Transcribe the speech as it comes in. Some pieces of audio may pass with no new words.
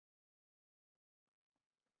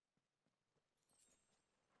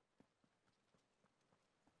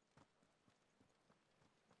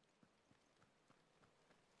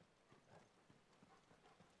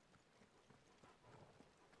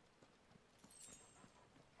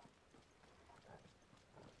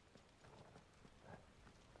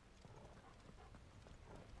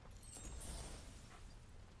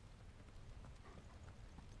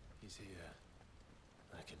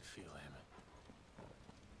feel him.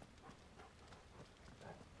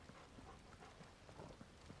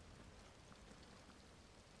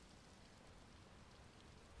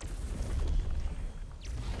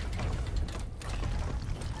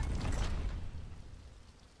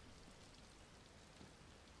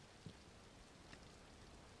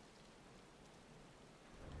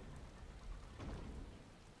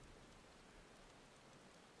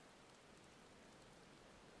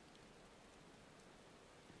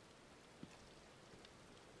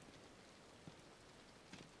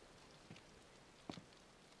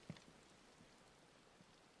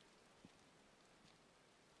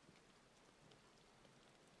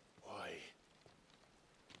 Why?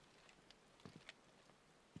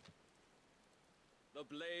 The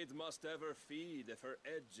blade must ever feed if her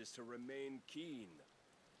edge is to remain keen.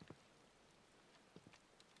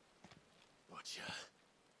 Butcher.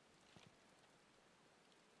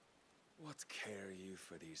 What care you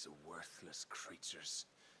for these worthless creatures?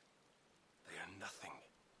 They are nothing.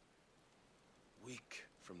 Weak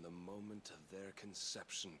from the moment of their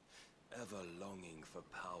conception, ever longing for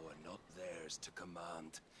power not theirs to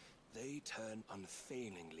command, they turn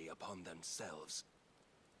unfailingly upon themselves.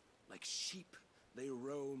 Like sheep, they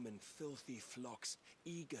roam in filthy flocks,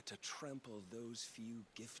 eager to trample those few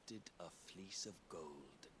gifted a fleece of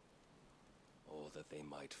gold. Or that they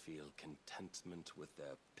might feel contentment with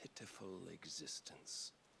their pitiful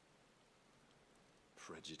existence.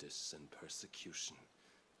 Prejudice and persecution,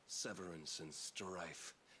 severance and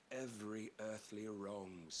strife, every earthly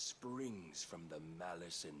wrong springs from the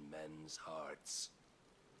malice in men's hearts.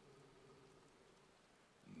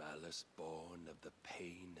 Malice born of the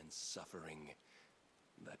pain and suffering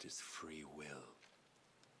that is free will.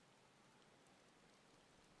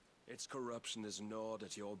 Its corruption is gnawed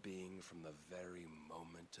at your being from the very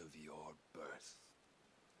moment of your birth.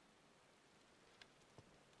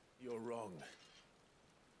 You're wrong.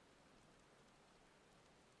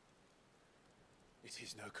 It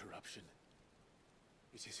is no corruption.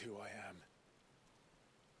 It is who I am.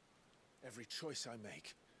 Every choice I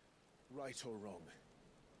make, right or wrong,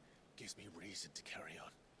 gives me reason to carry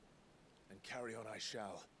on. And carry on I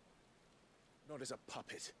shall. Not as a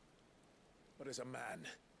puppet, but as a man.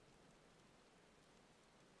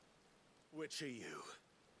 Which are you?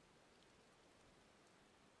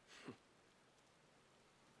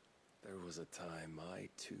 There was a time I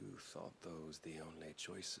too thought those the only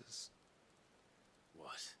choices.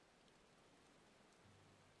 What?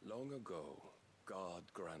 Long ago, God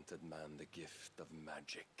granted man the gift of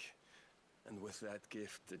magic. And with that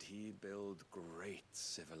gift did he build great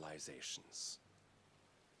civilizations.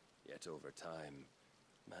 Yet over time,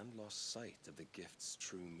 man lost sight of the gift's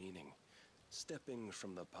true meaning, stepping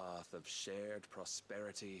from the path of shared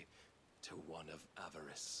prosperity to one of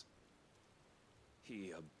avarice.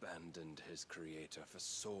 He abandoned his creator for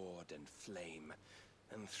sword and flame,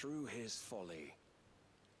 and through his folly,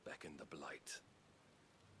 beckoned the blight.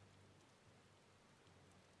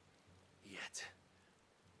 Yet,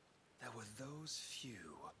 there were those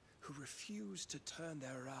few who refused to turn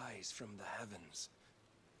their eyes from the heavens,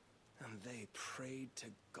 and they prayed to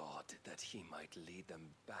God that he might lead them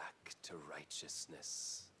back to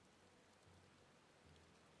righteousness.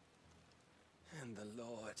 And the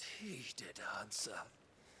Lord, he did answer.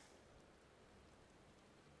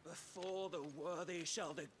 Before the worthy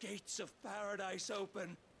shall the gates of paradise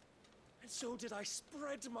open. And so did I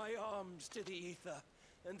spread my arms to the ether,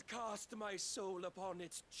 and cast my soul upon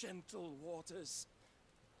its gentle waters.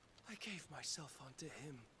 I gave myself unto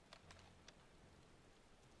him.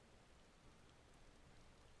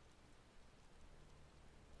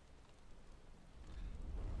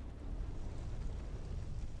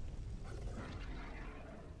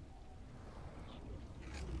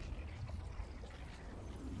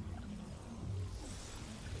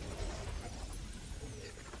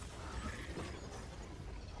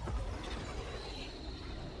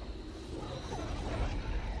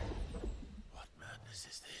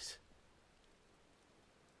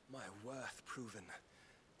 My worth proven,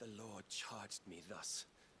 the Lord charged me thus.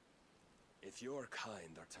 If your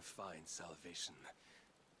kind are to find salvation,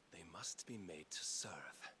 they must be made to serve.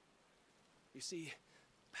 You see,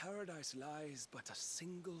 paradise lies but a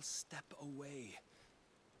single step away.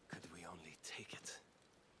 Could we only take it?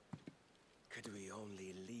 Could we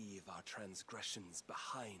only leave our transgressions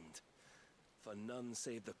behind? For none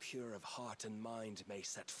save the pure of heart and mind may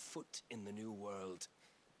set foot in the new world.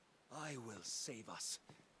 I will save us.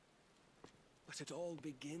 But it all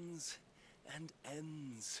begins and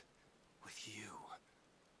ends with you.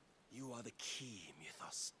 You are the key,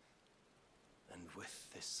 Mythos. And with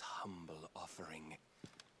this humble offering,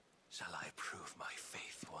 shall I prove my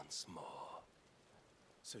faith once more.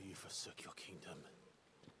 So you forsook your kingdom.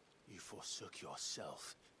 You forsook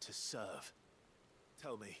yourself to serve.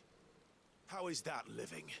 Tell me, how is that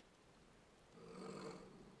living?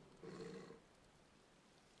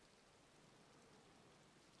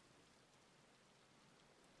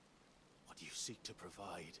 What you seek to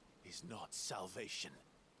provide is not salvation.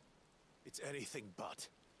 It's anything but.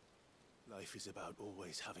 Life is about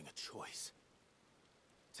always having a choice.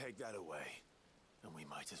 Take that away, and we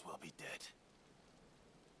might as well be dead.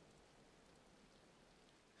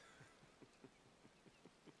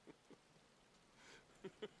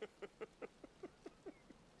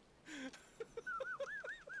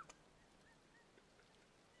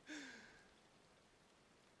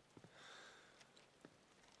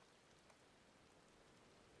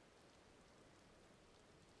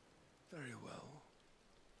 Very well.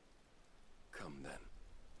 Come then.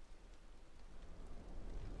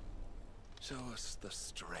 Show us the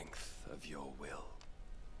strength of your will.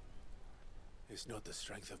 It's not the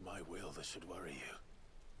strength of my will that should worry you,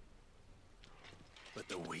 but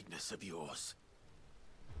the weakness of yours.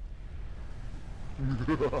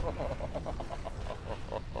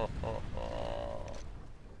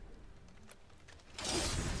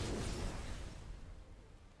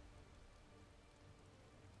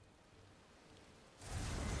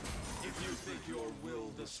 If you think your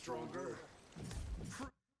will the stronger, prove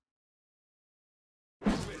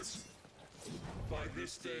it. By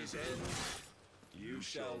this day's end, you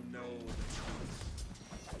shall know the truth.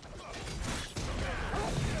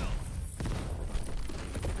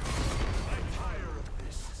 I'm tired of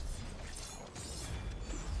this.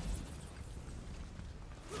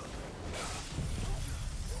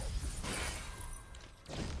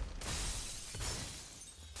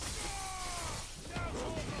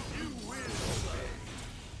 You will slay.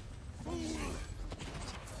 Fool!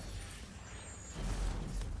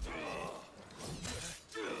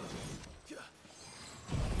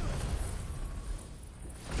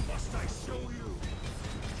 Must I show you?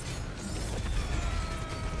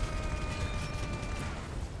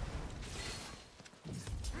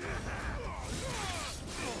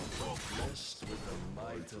 Blessed with the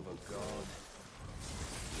might of a god,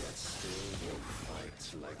 yet still will fight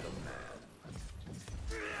like a man.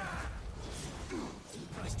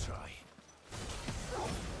 Nice try.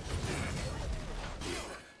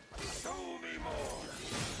 Show me more!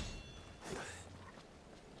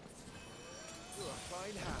 You're a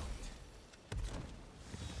fine hound.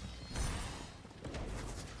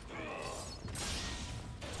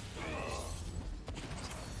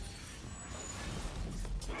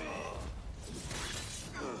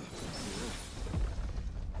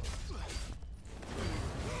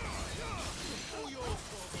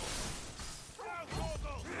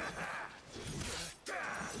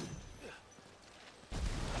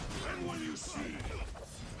 When will you see?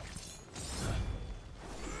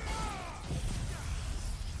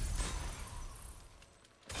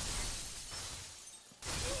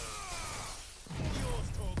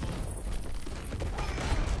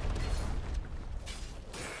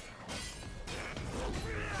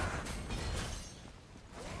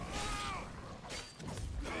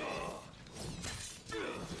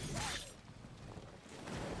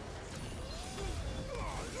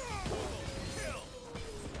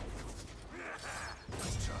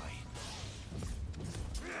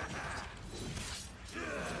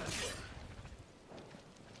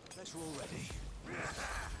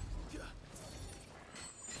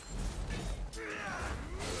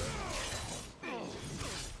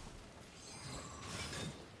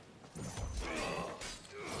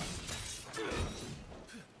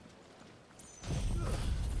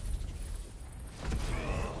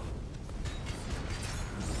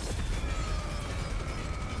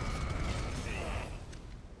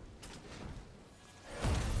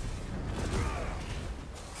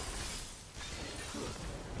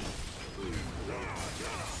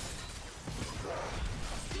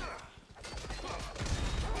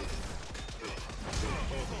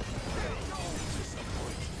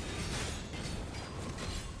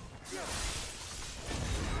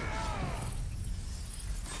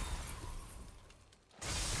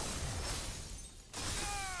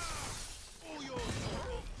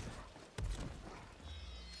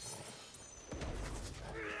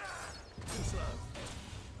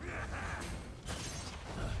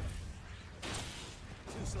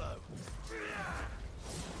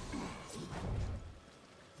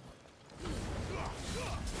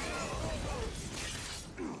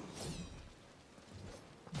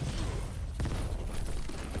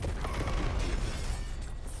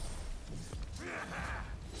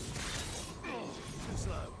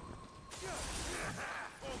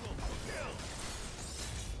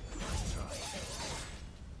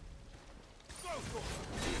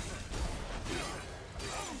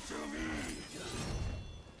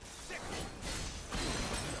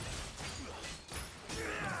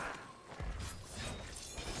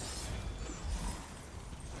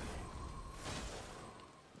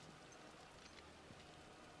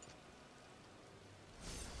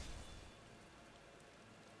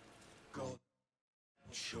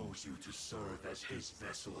 allows you to serve as his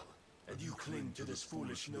vessel, and you cling to this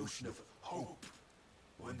foolish notion of hope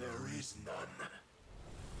when there is none.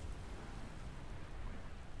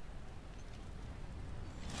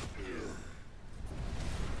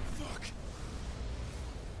 Fuck!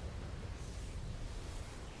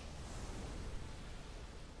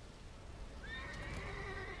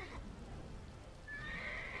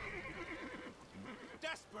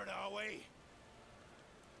 Desperate, are we?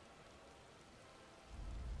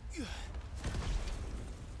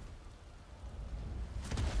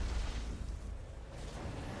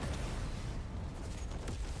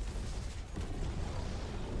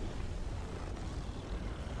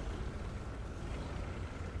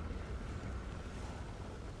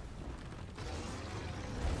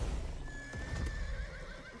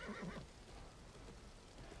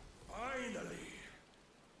 Finally,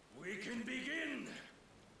 we can begin.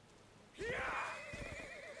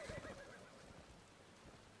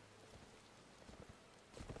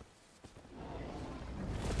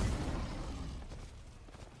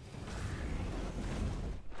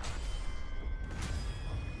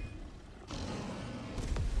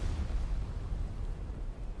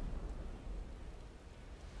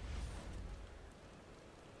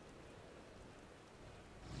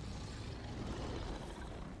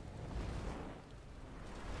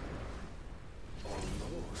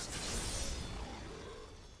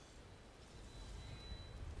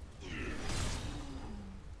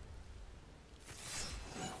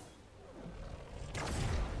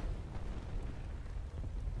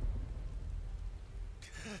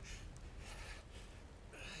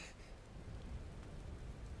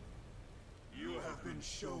 You have been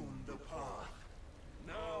shown the path.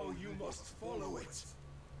 Now you must follow it.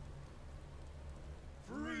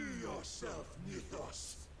 Free yourself,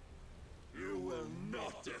 Mythos. You will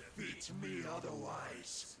not defeat me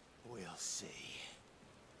otherwise. We'll see.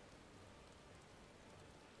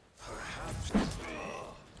 Perhaps...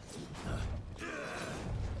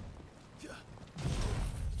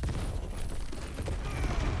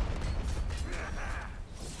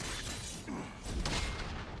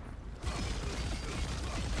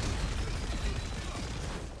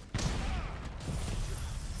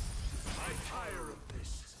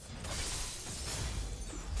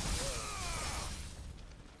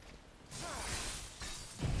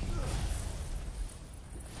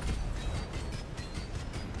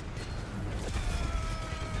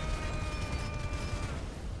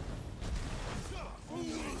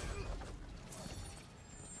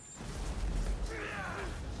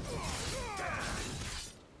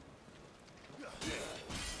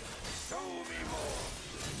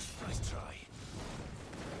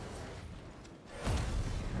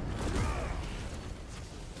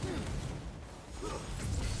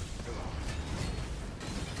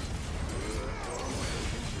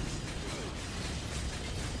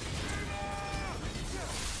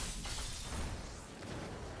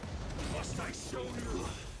 I show you!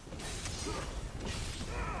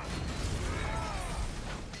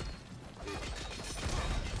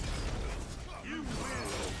 You will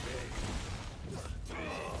obey!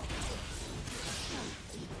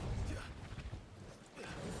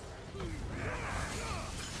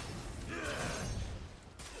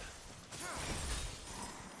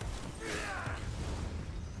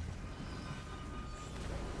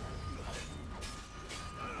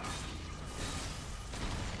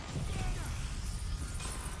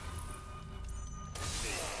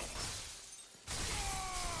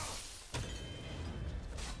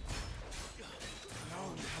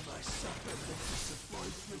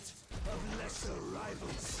 Of lesser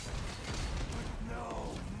rivals, but no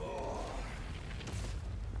more.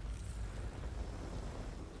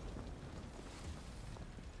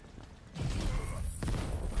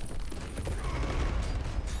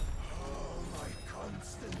 Oh, my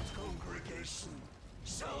constant congregation,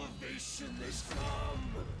 salvation is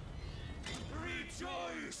come.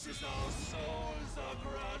 Rejoice as our souls are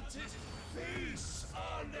granted peace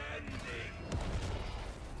unending.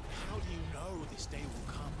 How do you know this day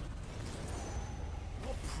will come?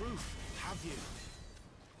 What proof have you?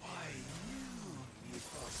 Why, you,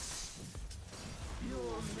 Mythos.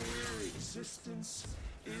 Your mere existence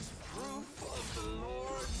is proof of the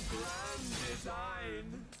Lord's grand design.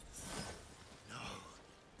 No.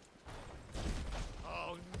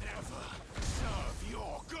 I'll never serve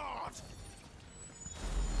your God!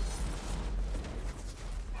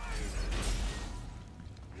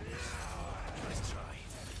 Let's try.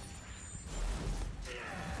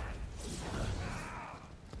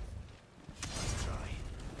 Let's try.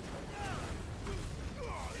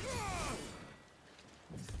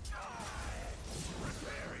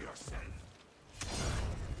 Prepare yourself.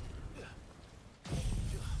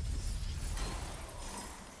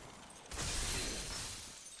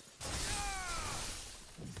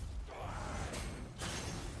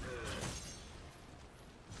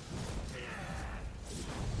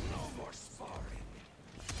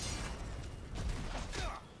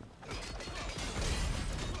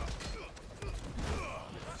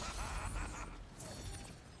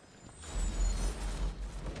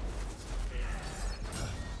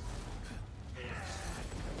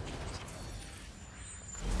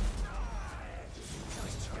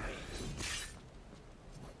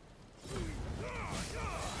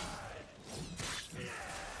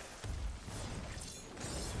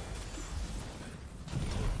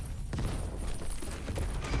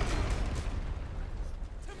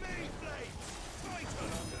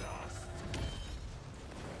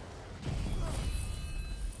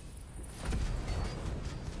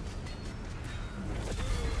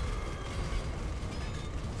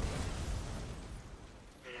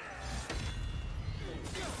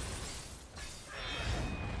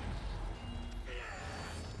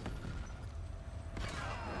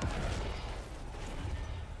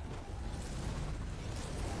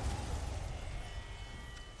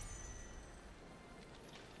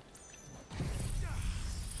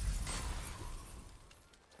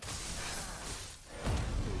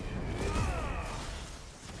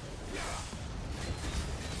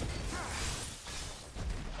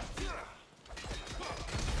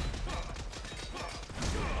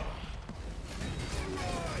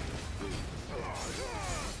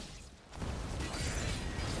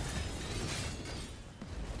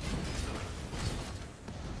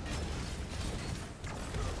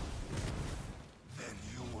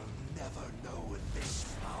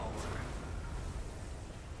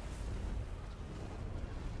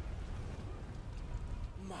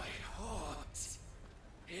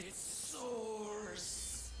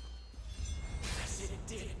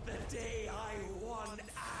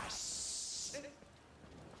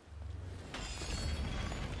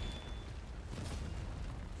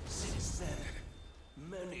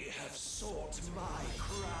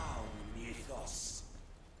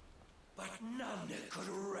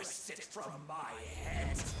 takes it from my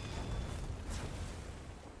head.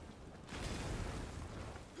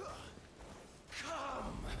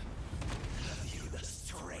 Come! Have you the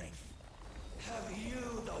strength? Have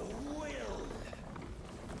you the will?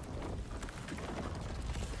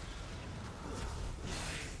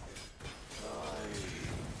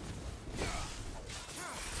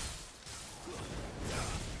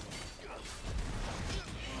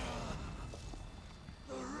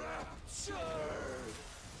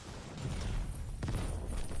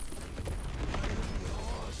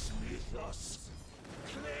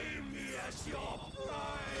 Claim me as your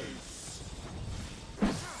prize!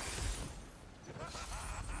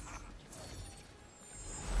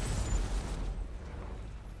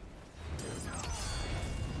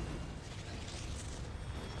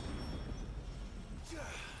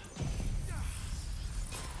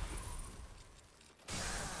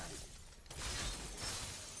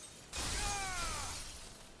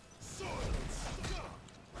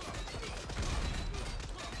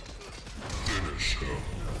 Finish him.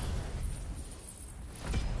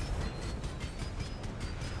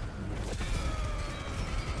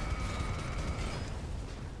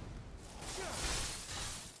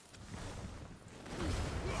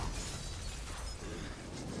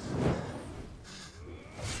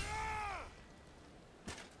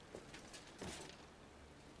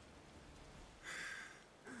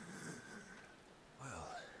 Well,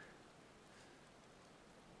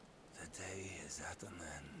 the day is at an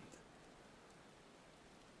end.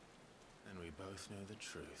 And we both know the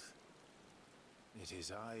truth. It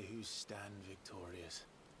is I who stand victorious.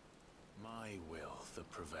 My will that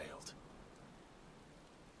prevailed.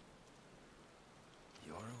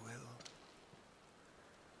 Your will?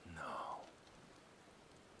 No.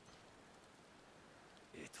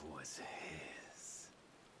 It was his.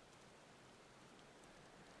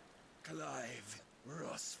 Clive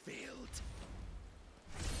Rossfield.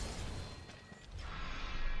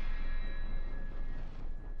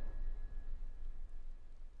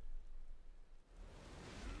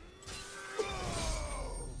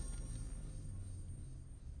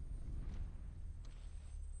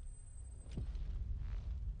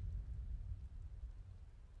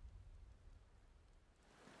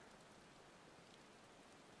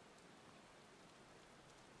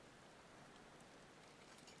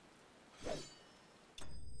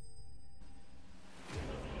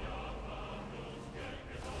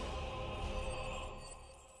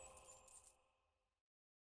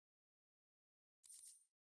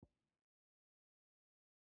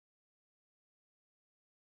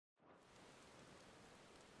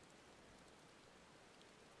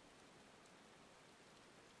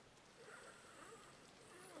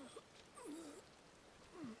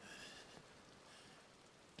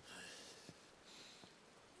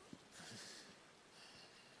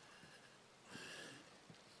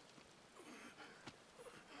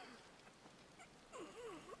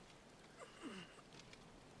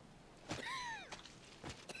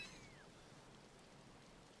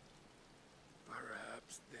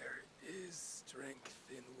 There is strength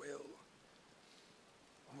in will.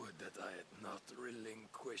 Would that I had not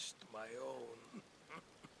relinquished my own.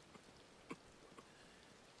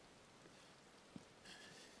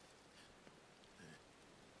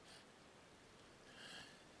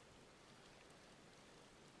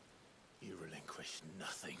 You relinquished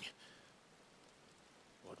nothing.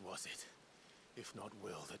 What was it, if not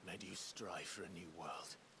will, that made you strive for a new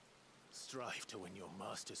world? Strive to win your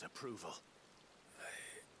master's approval?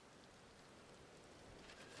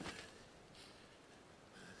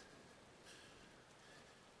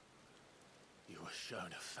 You were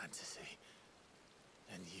shown a fantasy,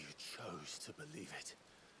 and you chose to believe it.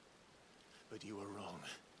 But you were wrong.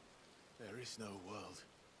 There is no world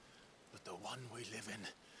but the one we live in.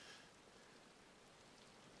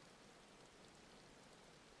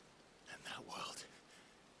 And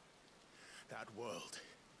that world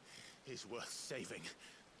is worth saving,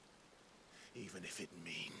 even if it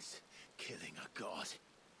means killing a god.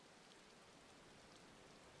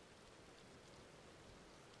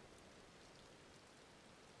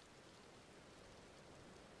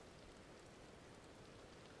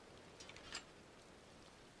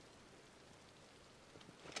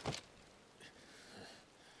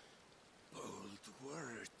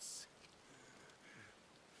 Words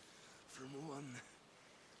from one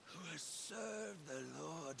who has served the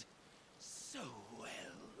Lord so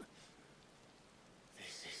well.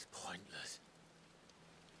 This is pointless.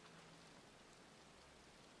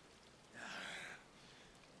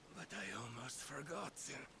 But I almost forgot.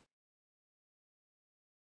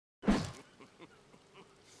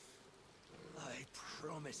 I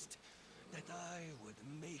promised that I would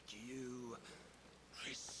make you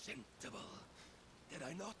presentable. Did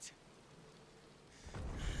I not?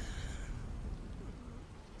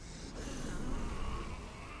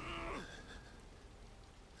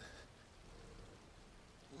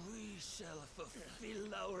 We shall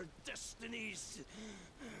fulfill our destinies,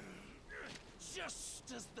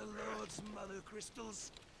 just as the Lord's Mother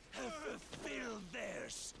Crystals have fulfilled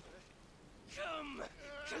theirs. Come,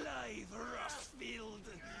 Clive Rossfield.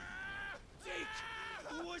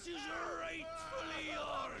 Take what is rightfully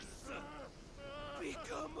yours.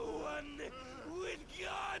 Become one with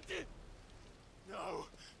God. No!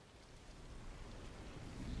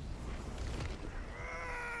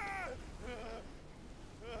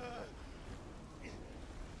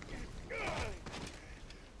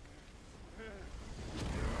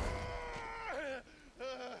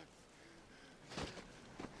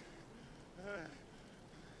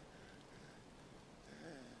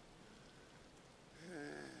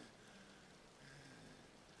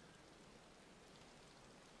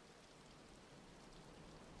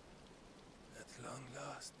 At long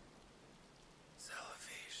last,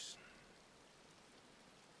 salvation.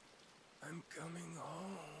 I'm coming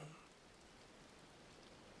home.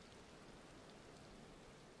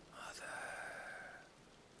 Mother.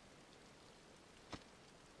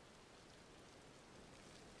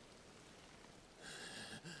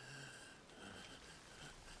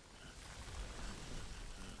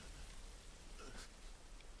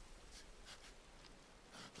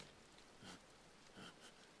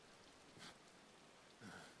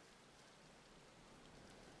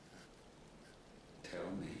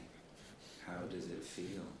 Tell me, how does it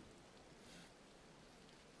feel?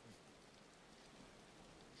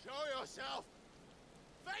 Show yourself!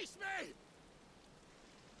 Face me!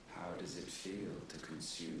 How does it feel to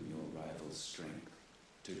consume your rival's strength,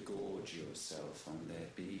 to gorge yourself on their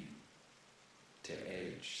beam, to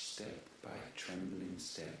edge step by trembling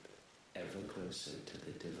step ever closer to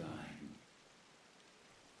the divine?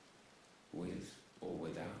 With or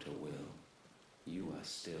without a will, you are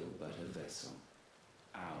still but a vessel,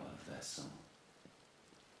 our vessel.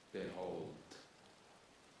 Behold,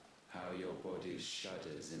 how your body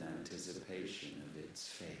shudders in anticipation of its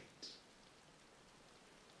fate.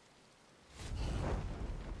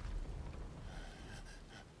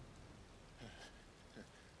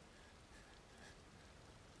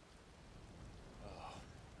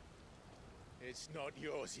 It's not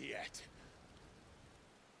yours yet.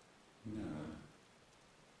 No.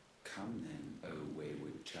 Come then, O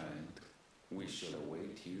wayward child. We shall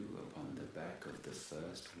await you upon the back of the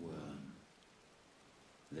first worm.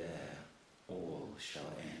 There all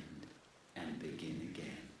shall end and begin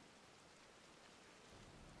again.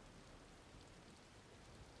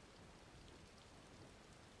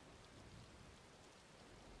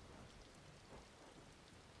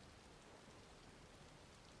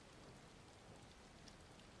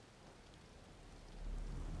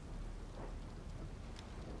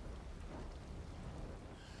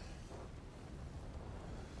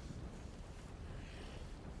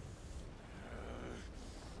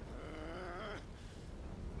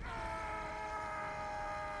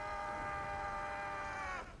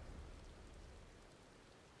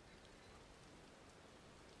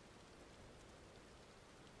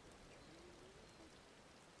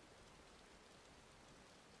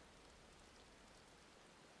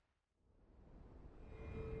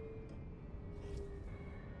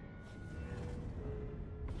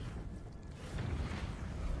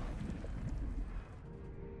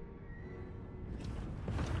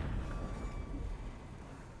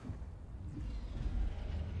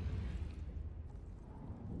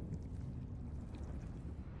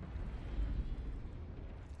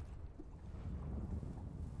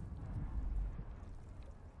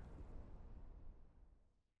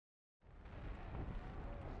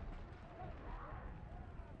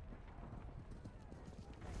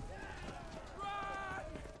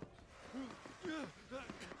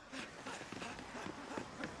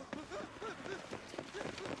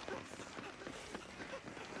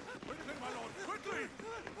 Quickly, my lord, quickly!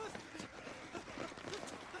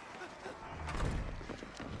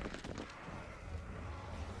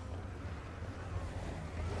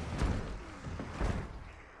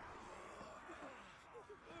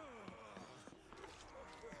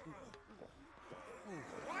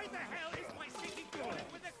 Why the hell is my city falling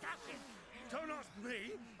with a captain? Don't ask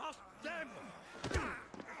me, ask them!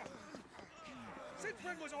 Since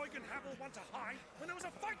when was Eugen Havel one to hide when there was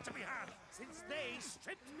a fight to be had? Since they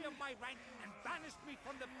stripped me of my rank and banished me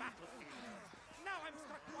from the battlefield. Now I'm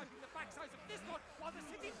stuck wiping the backsides of this lot while the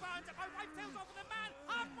city burns and my wife tells off with a man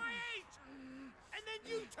half my age! And then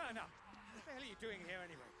you turn up! What the hell are you doing here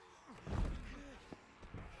anyway?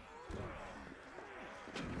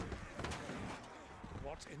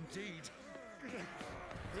 What indeed?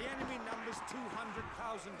 The enemy numbers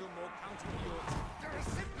 200,000 or more, counting yours. There are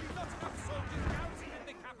simply not enough soldiers garrisoned in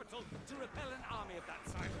the capital to repel an army of that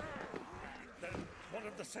size. Then what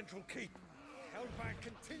of the central keep? Held by a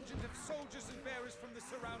contingent of soldiers and bearers from the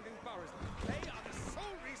surrounding boroughs. They are the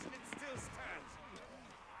sole reason it still stands.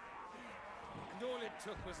 And all it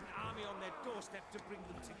took was an army on their doorstep to bring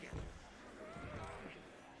them together.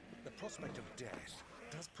 The prospect of death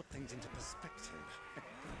does put things into perspective.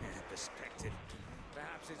 Perspective.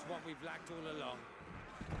 Perhaps it's what we've lacked all along.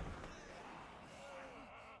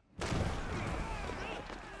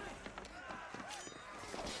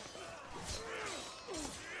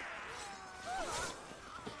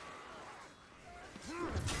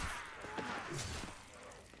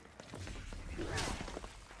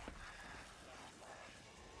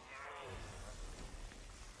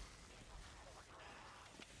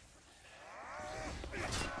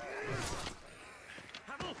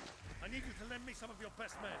 I need you to lend me some of your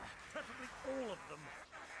best men, preferably all of them.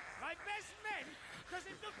 My best men? Does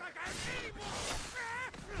it look like I have any more?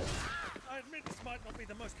 I admit this might not be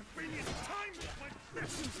the most convenient time, but my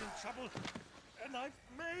nephew's in trouble, and I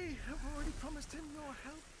may have already promised him your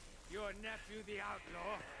help. Your nephew, the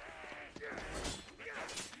outlaw?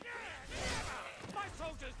 My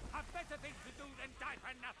soldiers have better things to do than die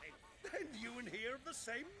for nothing. Then you and he are of the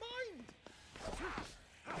same mind.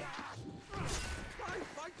 I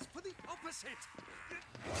fight for the opposite.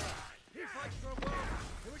 He fights for a world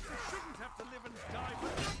in which we shouldn't have to live and die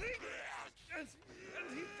for nothing. And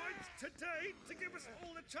he fights today to give us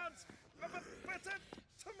all a chance of a better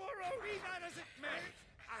tomorrow. Be that as it may,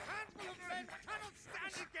 a handful of men cannot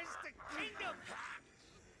stand against a kingdom.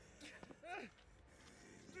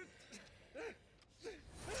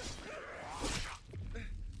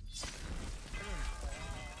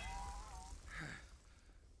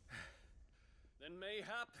 Then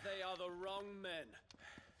mayhap they are the wrong men.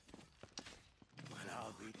 Well,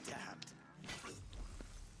 I'll be damned.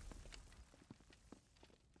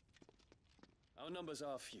 Our numbers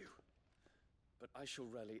are few, but I shall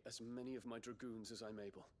rally as many of my dragoons as I'm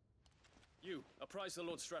able. You, apprise the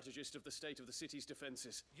Lord Strategist of the state of the city's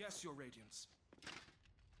defenses. Yes, Your Radiance.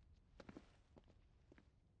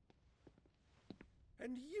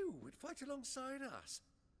 And you would fight alongside us?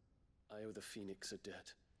 I owe the Phoenix a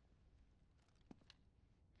debt.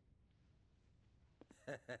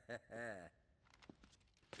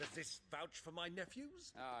 Does this vouch for my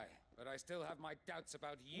nephews? Aye, but I still have my doubts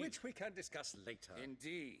about you. Which we can discuss later.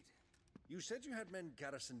 Indeed. You said you had men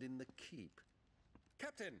garrisoned in the keep.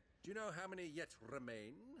 Captain, do you know how many yet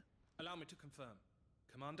remain? Allow me to confirm.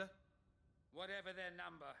 Commander? Whatever their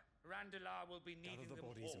number, Randalar will be needing Gather the them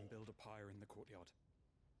bodies all. and build a pyre in the courtyard.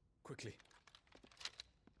 Quickly,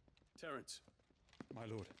 Terence, my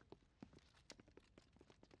lord.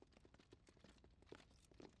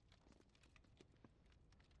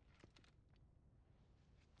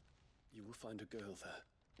 you will find a girl there.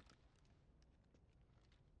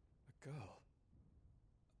 A girl.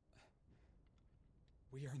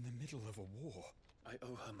 We are in the middle of a war. I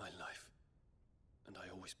owe her my life, and I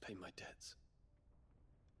always pay my debts.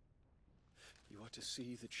 You are to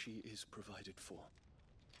see that she is provided for.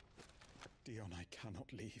 Dion, I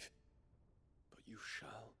cannot leave. But you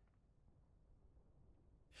shall.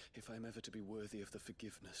 If I am ever to be worthy of the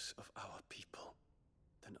forgiveness of our people,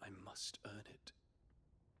 then I must earn it.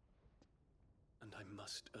 And I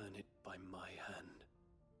must earn it by my hand,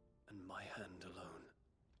 and my hand alone.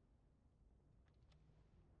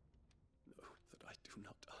 Know that I do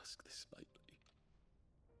not ask this lightly.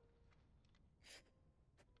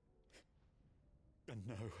 And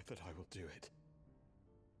know that I will do it.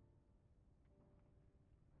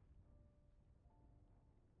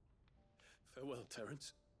 Farewell,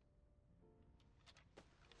 Terence.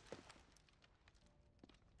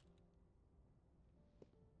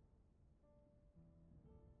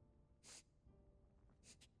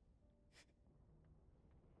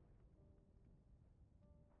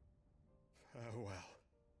 Farewell,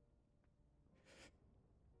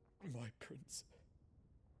 my prince.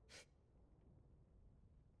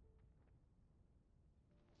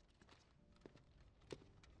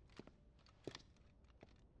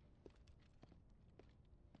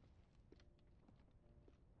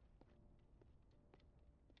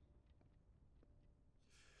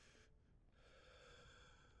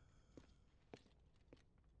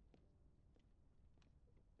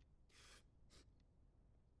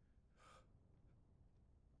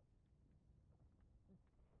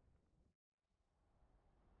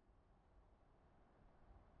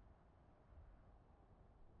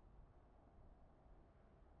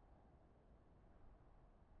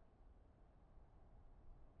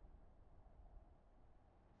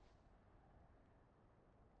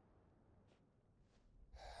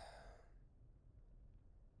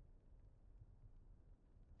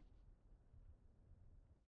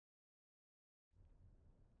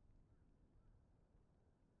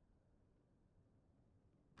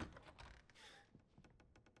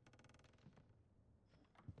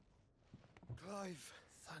 Clive!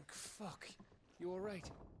 Thank fuck. You alright?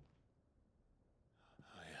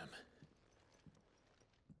 I am.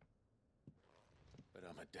 But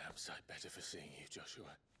I'm a damn sight better for seeing you,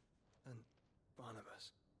 Joshua. And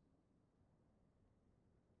Barnabas.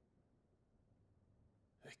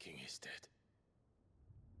 The king is dead.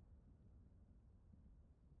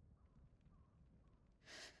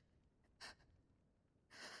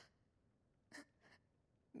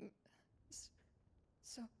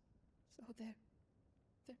 So they're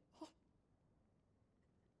all...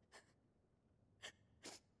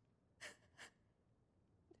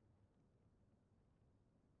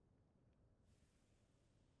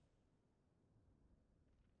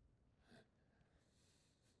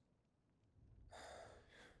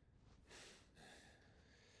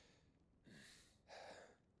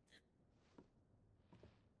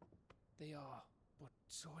 They are, but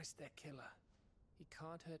so is their killer. He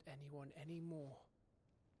can't hurt anyone anymore.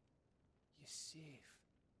 You're safe.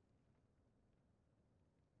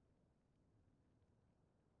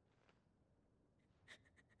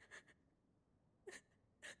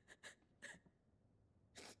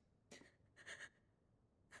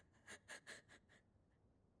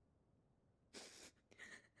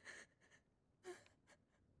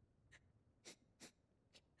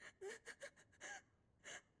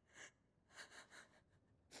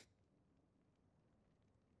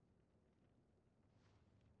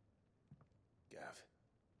 Gav,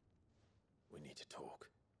 we need to talk.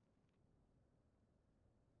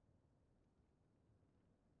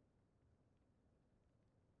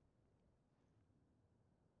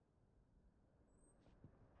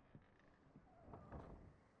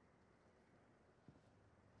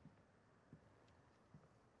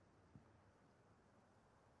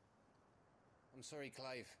 I'm sorry,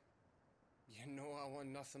 Clive. You know I want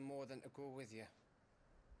nothing more than to go with you.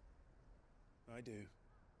 I do.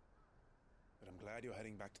 But I'm glad you're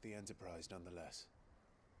heading back to the Enterprise nonetheless.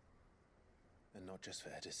 And not just for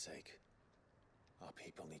Edda's sake. Our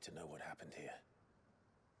people need to know what happened here.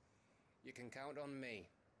 You can count on me.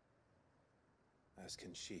 As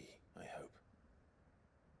can she, I hope.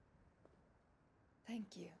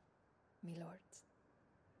 Thank you, my lords.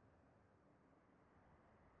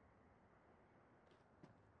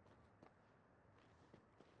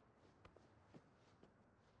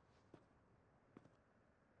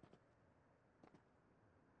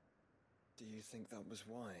 Do you think that was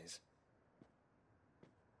wise?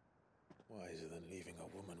 Wiser than leaving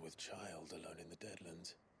a woman with child alone in the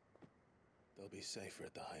Deadlands. They'll be safer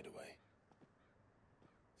at the hideaway.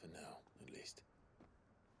 For now, at least.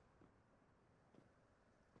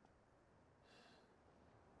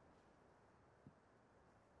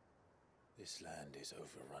 This land is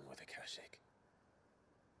overrun with Akashic.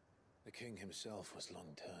 The king himself was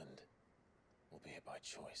long turned, albeit by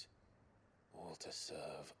choice, all to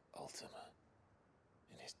serve Ultima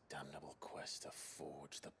in his damnable quest to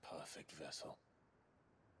forge the perfect vessel.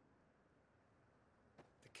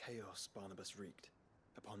 The chaos Barnabas wreaked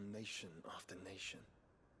upon nation after nation.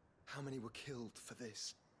 How many were killed for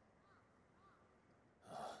this?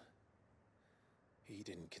 He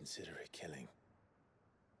didn't consider it killing.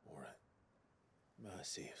 Or a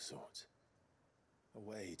mercy of sorts. A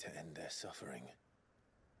way to end their suffering.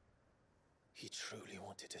 He truly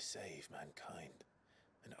wanted to save mankind,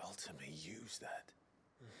 and ultimately use that.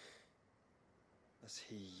 As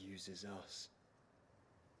he uses us.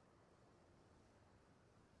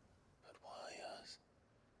 But why us?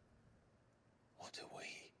 What are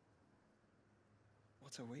we?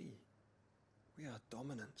 What are we? We are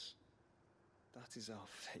dominance. That is our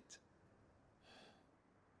fate.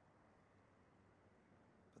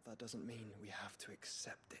 But that doesn't mean we have to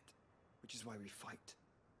accept it, which is why we fight.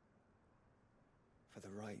 For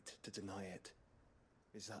the right to deny it.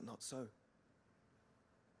 Is that not so?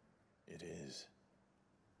 It is.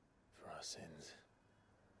 For our sins.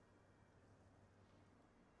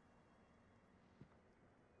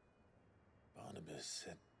 Barnabas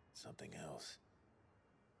said something else.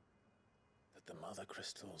 That the Mother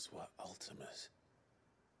Crystals were Ultimas.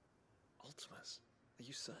 Ultimas? Are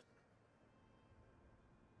you certain?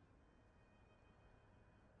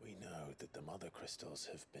 We know that the Mother Crystals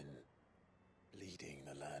have been leading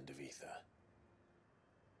the land of Ether.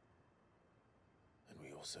 And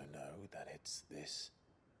we also know that it's this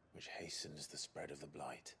which hastens the spread of the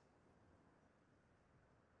Blight.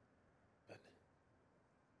 But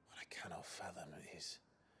what I cannot fathom is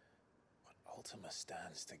what Ultima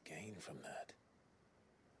stands to gain from that.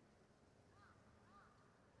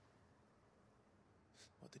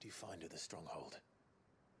 What did you find at the Stronghold?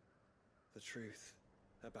 The truth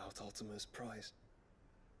about Ultima's prize.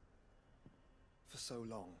 For so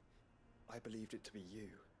long, I believed it to be you,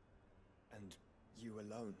 and you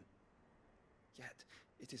alone. Yet,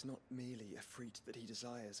 it is not merely a freat that he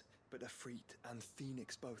desires, but a freat and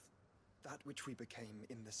phoenix both. That which we became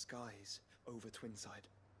in the skies over Twinside.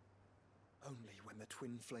 Only when the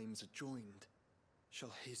twin flames are joined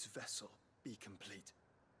shall his vessel be complete.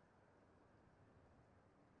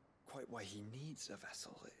 Quite why he needs a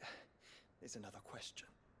vessel is another question.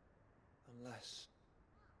 Unless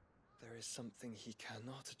there is something he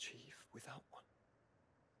cannot achieve without one.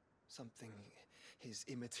 Something his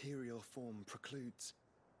immaterial form precludes.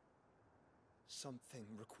 Something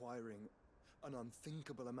requiring an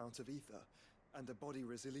unthinkable amount of ether and a body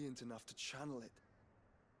resilient enough to channel it.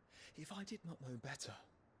 If I did not know better,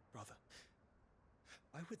 brother,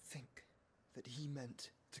 I would think that he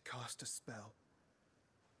meant to cast a spell.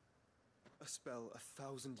 A spell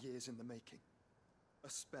 1,000 years in the making. A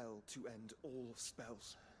spell to end all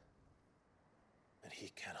spells. But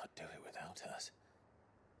he cannot do it without us.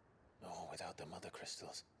 Or without the Mother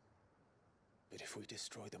Crystals. But if we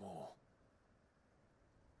destroy them all,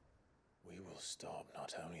 we will stop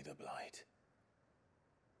not only the Blight,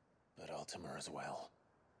 but Ultima as well.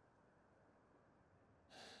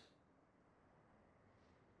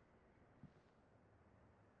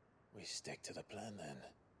 We stick to the plan then.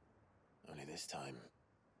 Only this time,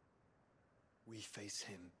 we face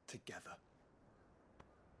him together.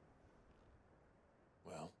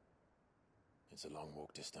 Well, it's a long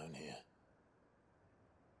walk to Stone here.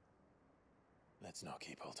 Let's not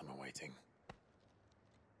keep Ultima waiting.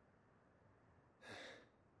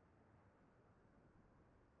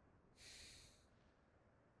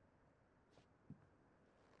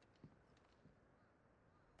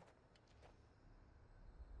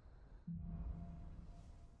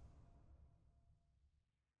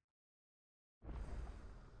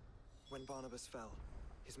 When Barnabas fell,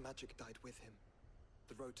 his magic died with him.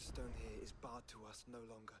 The road to Stone here is barred to us no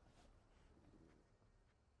longer.